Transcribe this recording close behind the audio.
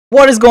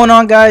What is going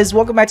on, guys?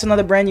 Welcome back to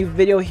another brand new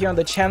video here on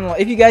the channel.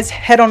 If you guys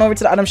head on over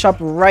to the item shop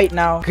right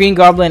now, Green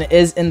Goblin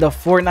is in the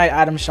Fortnite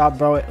item shop,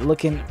 bro.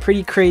 Looking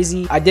pretty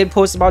crazy. I did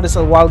post about this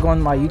a while ago on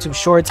my YouTube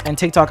shorts and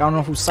TikTok. I don't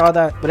know who saw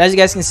that, but as you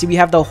guys can see, we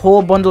have the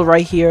whole bundle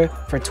right here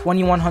for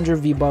 2100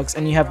 V-bucks,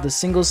 and you have the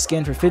single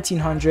skin for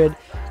 1500,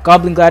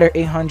 Goblin Glider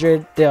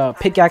 800, the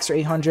pickaxe for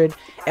 800,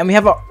 and we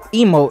have an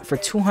emote for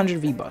 200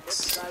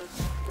 V-bucks.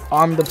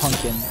 Arm the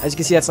pumpkin. As you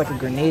can see, that's like a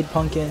grenade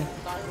pumpkin.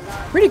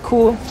 Pretty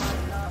cool.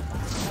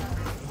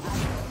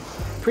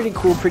 Pretty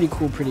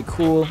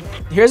cool.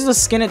 Here's the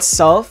skin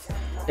itself.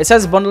 It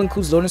says bundle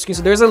includes loading screen,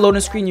 so there's a loading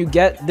screen you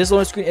get. This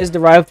loading screen is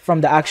derived from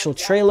the actual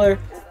trailer.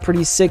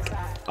 Pretty sick.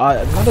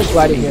 Another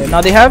glider here.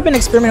 Now they have been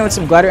experimenting with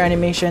some glider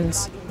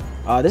animations.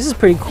 This is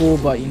pretty cool,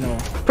 but you know,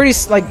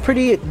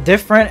 pretty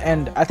different,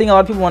 and I think a lot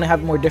of people want to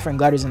have more different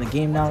gliders in the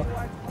game now.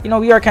 You know,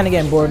 we are kind of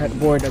getting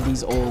bored of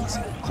these old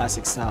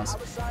classic styles.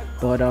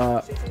 But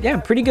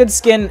yeah, pretty good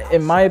skin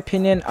in my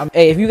opinion.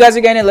 Hey, if you guys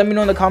are getting it, let me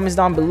know in the comments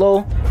down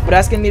below. But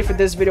that's gonna be it for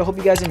this video. Hope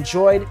you guys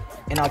enjoyed,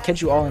 and I'll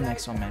catch you all in the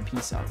next one, man.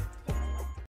 Peace out.